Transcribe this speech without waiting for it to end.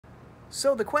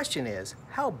So the question is,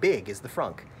 how big is the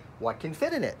frunk? What can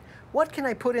fit in it? What can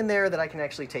I put in there that I can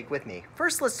actually take with me?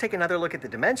 First, let's take another look at the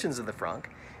dimensions of the frunk,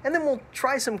 and then we'll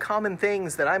try some common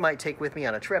things that I might take with me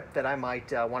on a trip that I might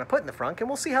want to put in the frunk, and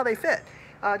we'll see how they fit.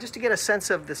 Just to get a sense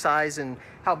of the size and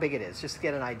how big it is, just to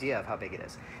get an idea of how big it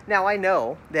is. Now, I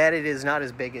know that it is not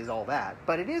as big as all that,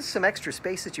 but it is some extra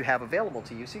space that you have available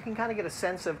to you, so you can kind of get a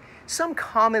sense of some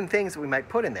common things that we might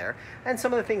put in there, and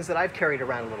some of the things that I've carried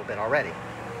around a little bit already.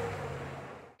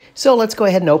 So let's go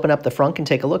ahead and open up the frunk and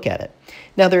take a look at it.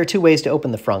 Now, there are two ways to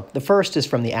open the frunk. The first is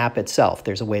from the app itself.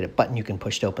 There's a button you can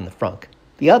push to open the frunk.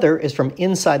 The other is from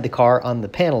inside the car on the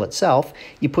panel itself.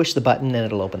 You push the button and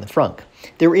it'll open the frunk.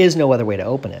 There is no other way to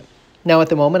open it. Now, at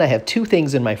the moment, I have two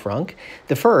things in my frunk.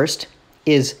 The first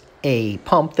is a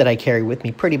pump that I carry with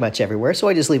me pretty much everywhere, so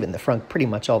I just leave it in the frunk pretty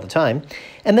much all the time.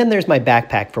 And then there's my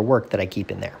backpack for work that I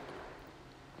keep in there.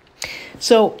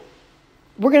 So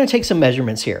we're going to take some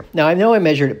measurements here. Now, I know I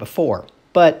measured it before,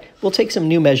 but we'll take some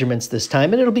new measurements this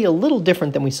time, and it'll be a little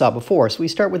different than we saw before. So we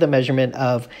start with a measurement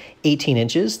of 18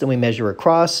 inches, then we measure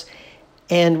across,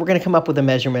 and we're going to come up with a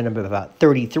measurement of about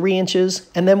 33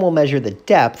 inches, and then we'll measure the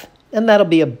depth, and that'll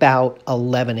be about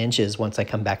 11 inches once I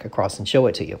come back across and show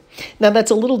it to you. Now,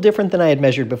 that's a little different than I had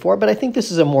measured before, but I think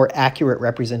this is a more accurate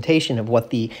representation of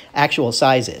what the actual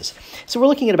size is. So we're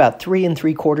looking at about 3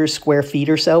 3/4 square feet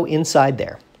or so inside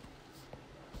there.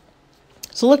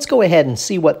 So let's go ahead and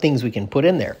see what things we can put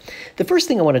in there. The first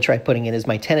thing I want to try putting in is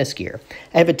my tennis gear.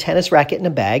 I have a tennis racket in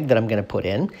a bag that I'm going to put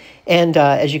in. And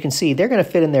as you can see, they're going to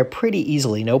fit in there pretty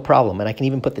easily, no problem. And I can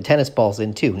even put the tennis balls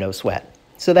in too, no sweat.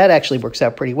 So that actually works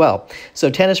out pretty well. So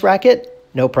tennis racket,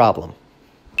 no problem.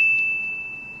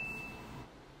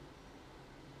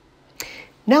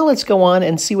 Now let's go on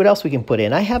and see what else we can put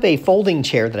in. I have a folding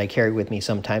chair that I carry with me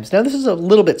sometimes. Now this is a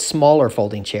little bit smaller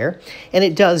folding chair, and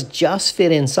it does just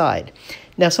fit inside.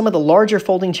 Now some of the larger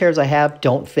folding chairs I have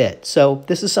don't fit, so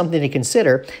this is something to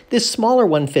consider. This smaller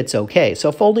one fits okay.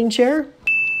 So folding chair.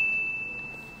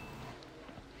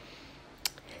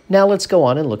 Now let's go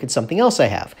on and look at something else I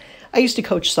have. I used to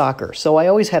coach soccer, so I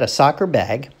always had a soccer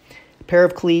bag, a pair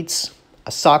of cleats,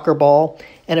 a soccer ball,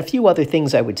 and a few other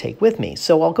things I would take with me.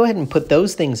 So I'll go ahead and put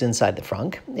those things inside the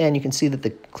frunk. And you can see that the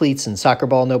cleats and soccer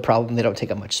ball, no problem. They don't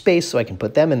take up much space, so I can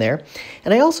put them in there.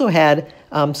 And I also had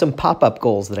some pop-up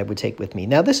goals that I would take with me.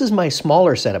 Now, this is my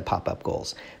smaller set of pop-up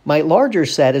goals. My larger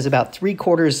set is about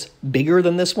 3/4 bigger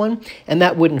than this one, and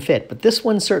that wouldn't fit. But this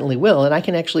one certainly will, and I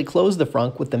can actually close the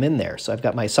frunk with them in there. So I've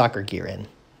got my soccer gear in.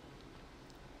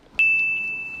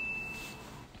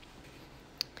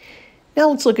 Now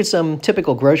let's look at some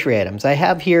typical grocery items. I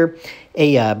have here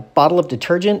a bottle of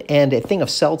detergent and a thing of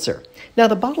seltzer. Now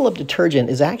the bottle of detergent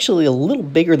is actually a little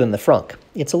bigger than the frunk.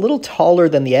 It's a little taller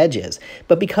than the edge is,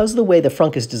 but because of the way the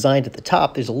frunk is designed at the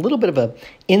top, there's a little bit of an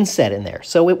inset in there,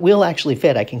 so it will actually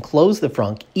fit. I can close the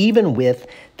frunk even with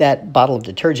that bottle of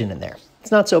detergent in there.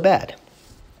 It's not so bad.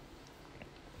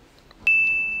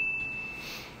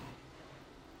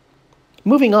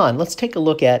 Moving on, let's take a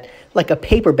look at like a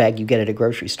paper bag you get at a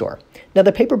grocery store. Now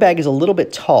the paper bag is a little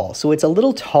bit tall, so it's a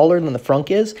little taller than the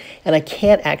frunk is, and I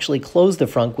can't actually close the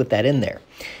frunk with that in there.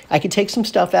 I could take some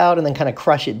stuff out and then kind of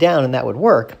crush it down and that would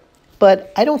work,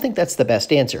 but I don't think that's the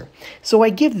best answer. So I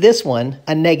give this one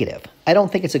a negative. I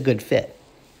don't think it's a good fit.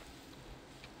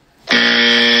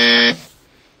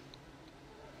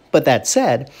 But that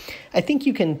said, I think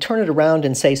you can turn it around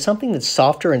and say something that's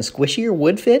softer and squishier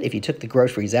would fit if you took the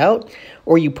groceries out,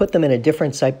 or you put them in a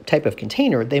different type of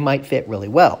container, they might fit really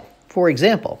well. For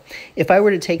example, if I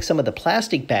were to take some of the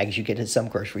plastic bags you get at some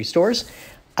grocery stores,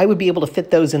 I would be able to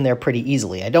fit those in there pretty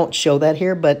easily. I don't show that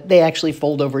here, but they actually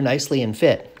fold over nicely and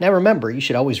fit. Now remember, you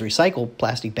should always recycle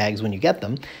plastic bags when you get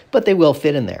them, but they will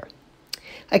fit in there.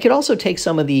 I could also take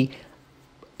some of the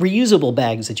reusable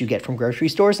bags that you get from grocery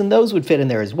stores, and those would fit in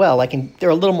there as well. They're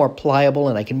a little more pliable,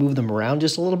 and I can move them around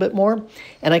just a little bit more,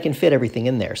 and I can fit everything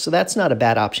in there. So that's not a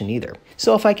bad option either.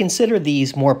 So if I consider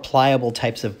these more pliable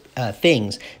types of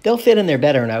things, they'll fit in there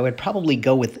better, and I would probably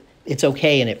go with it's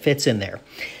okay and it fits in there.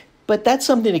 But that's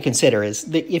something to consider, is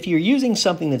that if you're using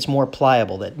something that's more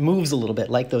pliable, that moves a little bit,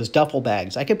 like those duffel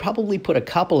bags, I could probably put a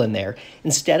couple in there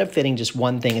instead of fitting just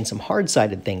one thing and some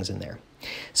hard-sided things in there.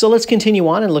 So let's continue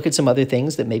on and look at some other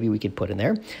things that maybe we could put in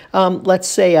there. Let's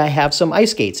say I have some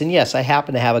ice skates, and yes, I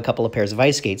happen to have a couple of pairs of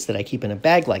ice skates that I keep in a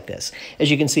bag like this.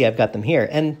 As you can see, I've got them here,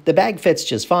 and the bag fits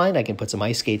just fine. I can put some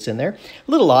ice skates in there.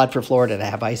 A little odd for Florida to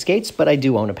have ice skates, but I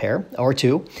do own a pair or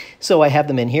two, so I have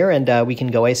them in here, and we can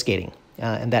go ice skating,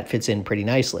 and that fits in pretty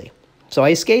nicely. So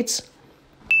ice skates.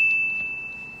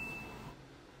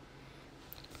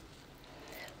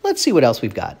 Let's see what else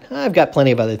we've got. I've got plenty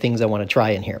of other things I want to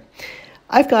try in here.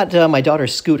 I've got my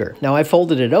daughter's scooter. Now I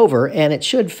folded it over and it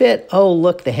should fit. Oh,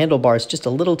 look, the handlebar is just a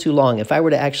little too long. If I were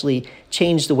to actually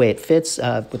change the way it fits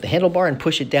with the handlebar and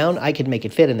push it down, I could make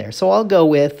it fit in there. So I'll go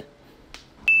with,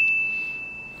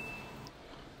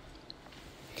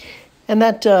 and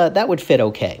that would fit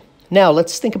okay. Now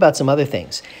let's think about some other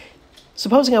things.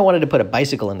 Supposing I wanted to put a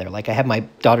bicycle in there, like I have my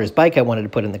daughter's bike I wanted to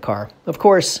put in the car. Of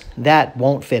course, that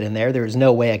won't fit in there. There's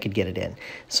no way I could get it in.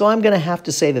 So I'm going to have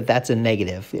to say that that's a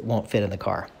negative. It won't fit in the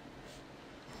car.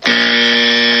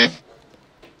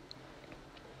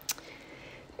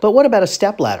 But what about a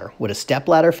stepladder? Would a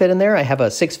stepladder fit in there? I have a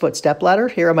 6-foot stepladder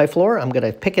here on my floor. I'm going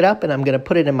to pick it up and I'm going to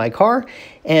put it in my car.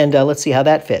 And let's see how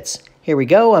that fits. Here we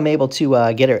go. I'm able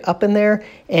to get it up in there.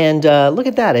 And look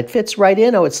at that. It fits right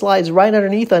in. Oh, it slides right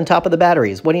underneath on top of the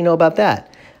batteries. What do you know about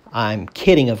that? I'm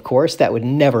kidding, of course. That would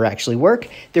never actually work.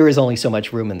 There is only so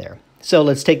much room in there. So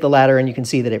let's take the ladder, and you can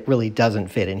see that it really doesn't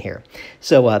fit in here.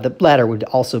 So the ladder would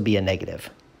also be a negative.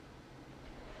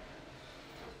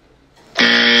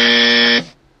 A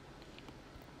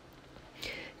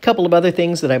couple of other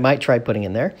things that I might try putting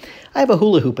in there. I have a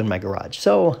hula hoop in my garage.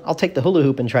 So I'll take the hula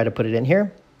hoop and try to put it in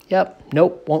here. Yep,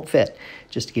 nope, won't fit.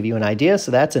 Just to give you an idea, so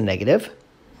that's a negative.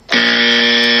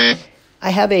 I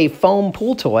have a foam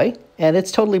pool toy, and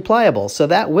it's totally pliable, so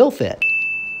that will fit.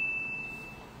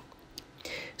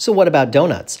 So what about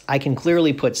donuts? I can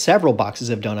clearly put several boxes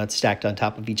of donuts stacked on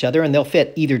top of each other, and they'll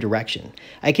fit either direction.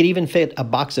 I could even fit a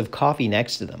box of coffee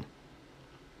next to them.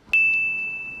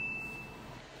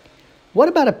 What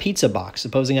about a pizza box?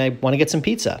 Supposing I want to get some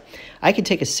pizza. I could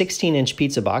take a 16-inch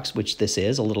pizza box, which this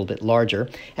is, a little bit larger,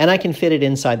 and I can fit it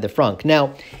inside the frunk.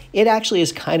 Now, it actually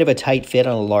is kind of a tight fit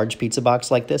on a large pizza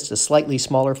box like this. A slightly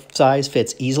smaller size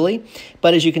fits easily,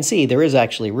 but as you can see, there is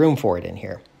actually room for it in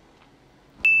here.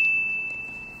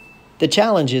 The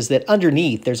challenge is that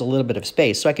underneath, there's a little bit of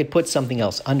space, so I could put something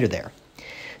else under there.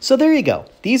 So there you go.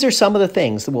 These are some of the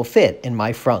things that will fit in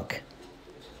my frunk.